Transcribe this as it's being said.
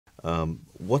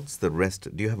What's the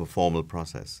rest? Do you have a formal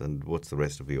process, and what's the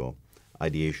rest of your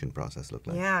ideation process look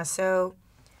like? Yeah, so,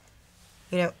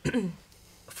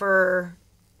 for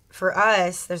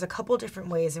us, there's a couple different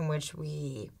ways in which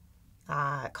we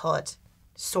call it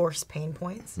source pain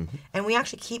points. Mm-hmm. And we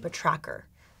actually keep a tracker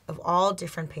of all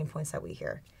different pain points that we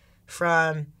hear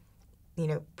from,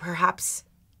 perhaps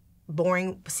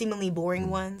seemingly boring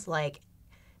mm-hmm. ones like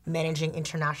managing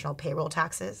international payroll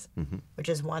taxes, mm-hmm. which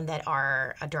is one that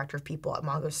our director of people at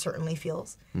Mongo certainly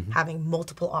feels. Mm-hmm. Having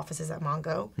multiple offices at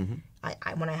Mongo, mm-hmm.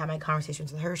 When I have my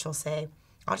conversations with her, she'll say,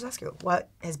 I'll just ask you, what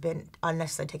has been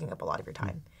unnecessarily taking up a lot of your time?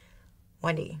 Mm-hmm.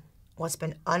 Wendy, what's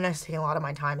been unnecessarily taking a lot of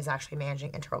my time is actually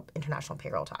managing international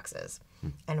payroll taxes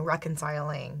and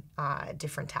reconciling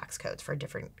different tax codes for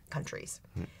different countries.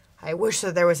 I wish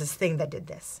that there was this thing that did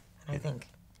this. And I think,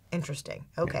 interesting.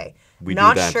 Okay. We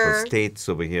not do that sure, for states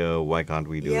over here. Why can't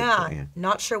we do it? Yeah.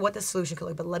 Not sure what the solution could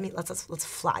be, but let's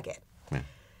flag it. Yeah.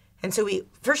 And so the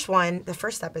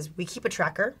first step is we keep a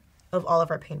tracker of all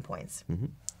of our pain points. Mm-hmm.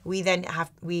 We then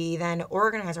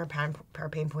organize our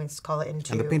pain points, call it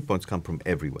into. And the pain points come from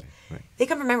everywhere, right? They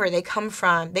come from everywhere. They come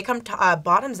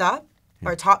bottoms up,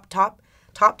 or top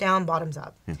down, bottoms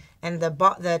up. Yeah. And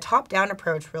the top down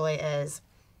approach really is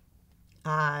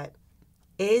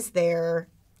there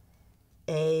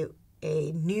a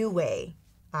new way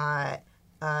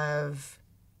of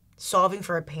solving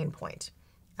for a pain point?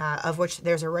 Of which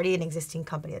there's already an existing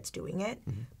company that's doing it,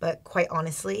 mm-hmm. but quite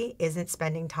honestly isn't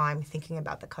spending time thinking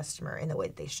about the customer in the way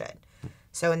that they should. Mm-hmm.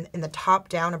 So in the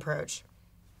top-down approach,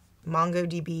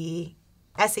 MongoDB,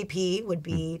 SAP would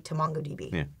be to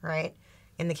MongoDB, right?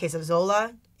 In the case of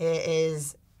Zola, it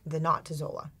is the not to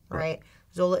Zola, right?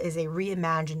 Zola is a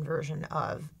reimagined version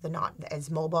of the not. It's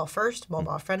mobile first,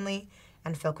 mobile friendly,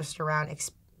 and focused around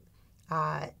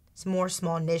more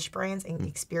small niche brands and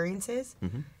experiences.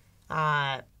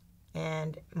 Mm-hmm.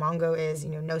 And Mongo is,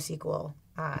 NoSQL,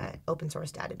 open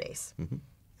source database.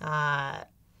 Mm-hmm.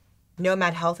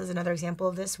 Nomad Health is another example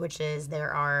of this, which is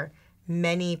there are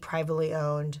many privately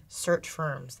owned search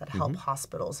firms that help mm-hmm.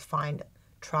 hospitals find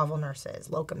travel nurses,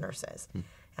 locum nurses, mm-hmm.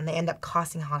 and they end up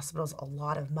costing hospitals a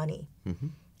lot of money. Mm-hmm.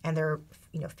 And they're,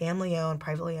 family owned,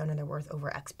 privately owned, and they're worth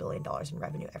over X billion dollars in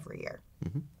revenue every year.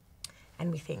 Mm-hmm.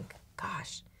 And we think,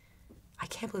 gosh, I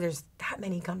can't believe there's that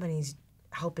many companies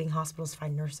helping hospitals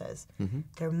find nurses. Mm-hmm.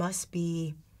 There must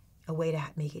be a way to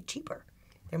make it cheaper.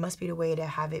 There must be a way to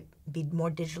have it be more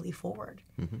digitally forward.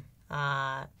 Mm-hmm.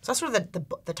 So that's sort of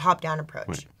the top-down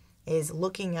approach, is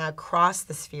looking across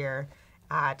the sphere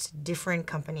at different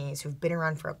companies who've been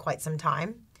around for quite some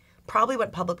time, probably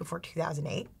went public before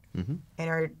 2008, mm-hmm. and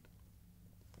are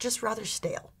just rather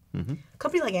stale. Mm-hmm. A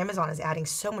company like Amazon is adding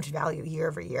so much value year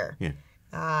over year. Yeah.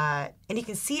 And you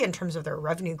can see in terms of their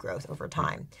revenue growth over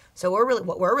time. So what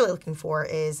we're really looking for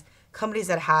is companies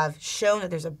that have shown that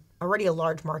there's already a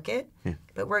large market,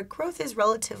 but where growth is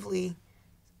relatively,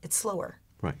 it's slower.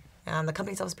 Right. And the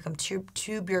companies always become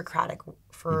too bureaucratic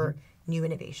for mm-hmm. new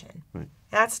innovation. Right.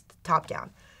 That's top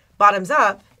down. Bottoms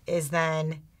up is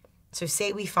then, so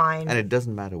say we find. And it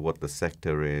doesn't matter what the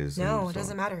sector is. No, it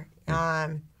doesn't matter.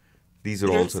 Yeah. These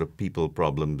are all sort of people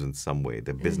problems in some way.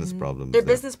 They're business mm-hmm. problems. They're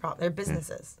business problems. They're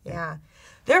businesses. Yeah.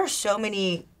 There are so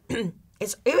many.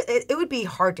 It would be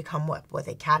hard to come up with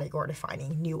a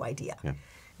category-defining new idea. Yeah.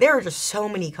 There are just so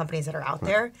many companies that are out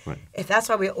there. Right. If that's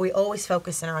why we always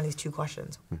focus in on these two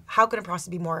questions. How can a process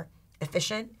be more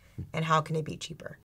efficient, and how can it be cheaper?